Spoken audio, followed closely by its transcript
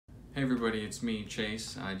Hey everybody, it's me,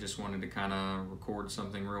 Chase. I just wanted to kind of record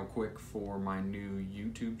something real quick for my new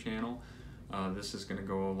YouTube channel. This is going to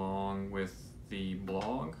go along with the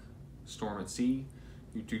blog, Storm at Sea.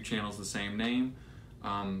 YouTube channel's the same name.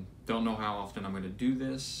 Don't know how often I'm going to do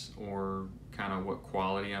this or kind of what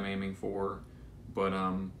quality I'm aiming for, but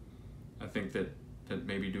I think that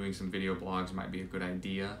maybe doing some video blogs might be a good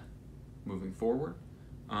idea moving forward.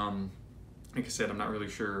 Like I said, I'm not really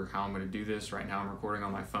sure how I'm going to do this. Right now I'm recording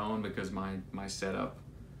on my phone because my setup,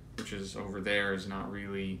 which is over there, is not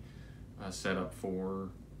really set up for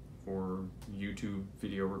YouTube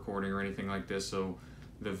video recording or anything like this. So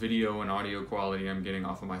the video and audio quality I'm getting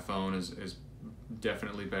off of my phone is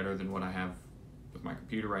definitely better than what I have with my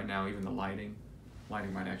computer right now. Even the lighting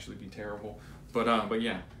might actually be terrible. But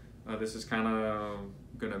yeah, this is kind of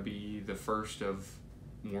going to be the first of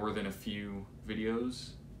more than a few videos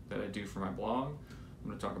that I do for my blog. I'm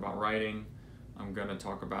going to talk about writing. I'm going to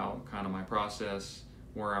talk about kind of my process,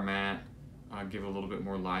 where I'm at, give a little bit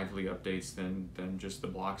more lively updates than just the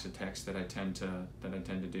blocks of text that I tend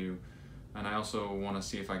to do. And I also want to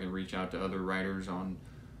see if I can reach out to other writers on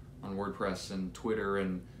WordPress and Twitter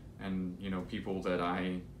and you know, people that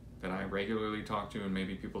I regularly talk to, and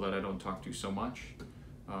maybe people that I don't talk to so much.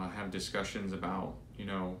 Have discussions about, you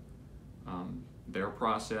know, their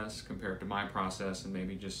process compared to my process, and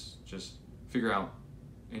maybe just figure out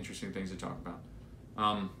interesting things to talk about.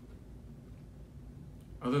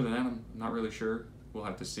 Other than that, I'm not really sure. We'll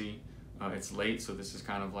have to see. It's late, so this is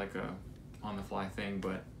kind of like a on-the-fly thing,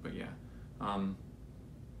 but yeah.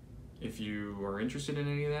 If you are interested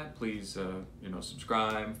in any of that, please you know,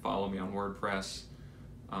 subscribe, follow me on WordPress,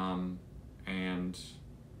 and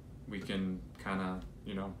we can kind of,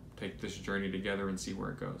 you know, take this journey together and see where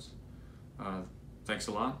it goes. Thanks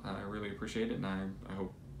a lot. I really appreciate it, and I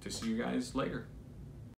hope to see you guys later.